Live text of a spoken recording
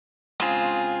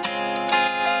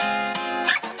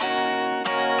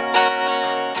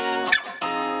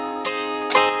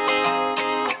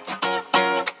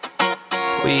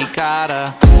got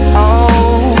a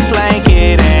old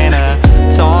blanket and a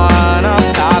torn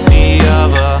up copy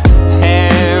of a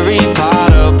Harry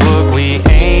Potter book we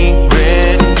ain't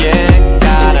read yet.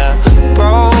 Got a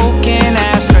broken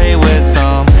ashtray with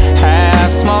some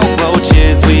half-smoked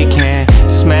roaches. We can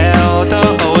smell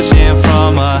the ocean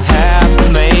from a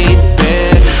half-made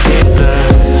bed. It's the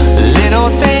little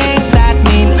things that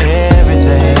mean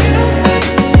everything.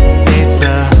 It's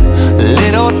the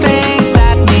little things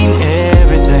that mean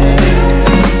everything.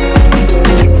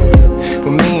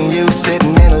 With me and you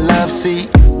sitting in a love seat,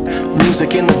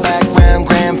 music in the background,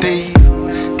 Grand P,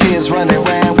 kids running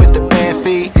around with the bare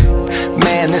feet.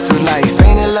 Man, this is life,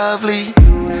 ain't it lovely?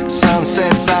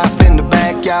 Sunset soft in the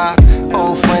backyard,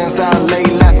 old friends out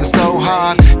late laughing so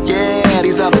hard. Yeah,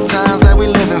 these are the times that we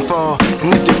living for.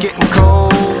 And if you're getting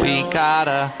cold, we got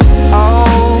a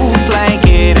old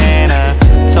blanket and a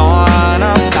torn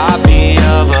up copy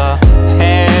of a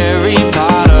Harry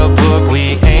Potter book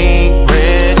we ain't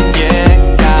read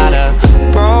yet. Got a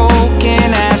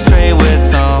broken ashtray with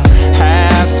some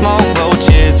half-smoked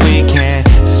roaches. We can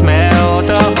smell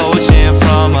the ocean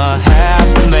from a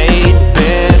half-made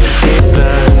bed. It's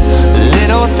the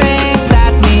little things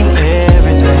that mean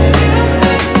everything.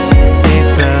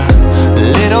 It's the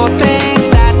little things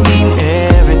that mean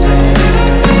everything.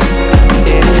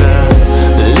 It's the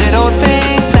little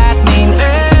things that mean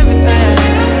everything.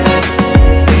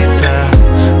 It's the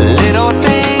little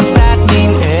things that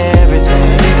mean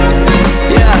everything.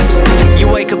 Yeah, you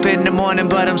wake up in the morning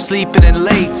but I'm sleeping in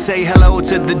late. Say hello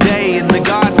to the day and the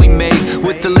God we made,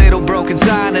 with the little broken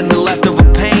sign and the leftover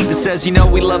paint that says, you know,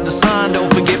 we love the sun,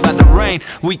 don't forget about the rain.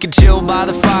 We could chill by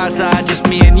the fireside, just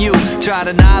me and you. Try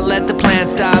to not let the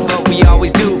plants die, but we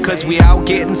always do, cause we out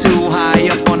getting too high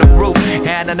up on the roof.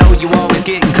 And I know you always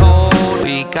getting cold.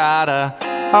 We got a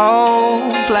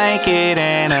old blanket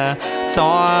and a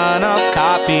torn up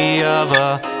copy of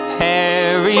a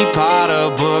Harry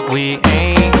Potter book we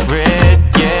ain't read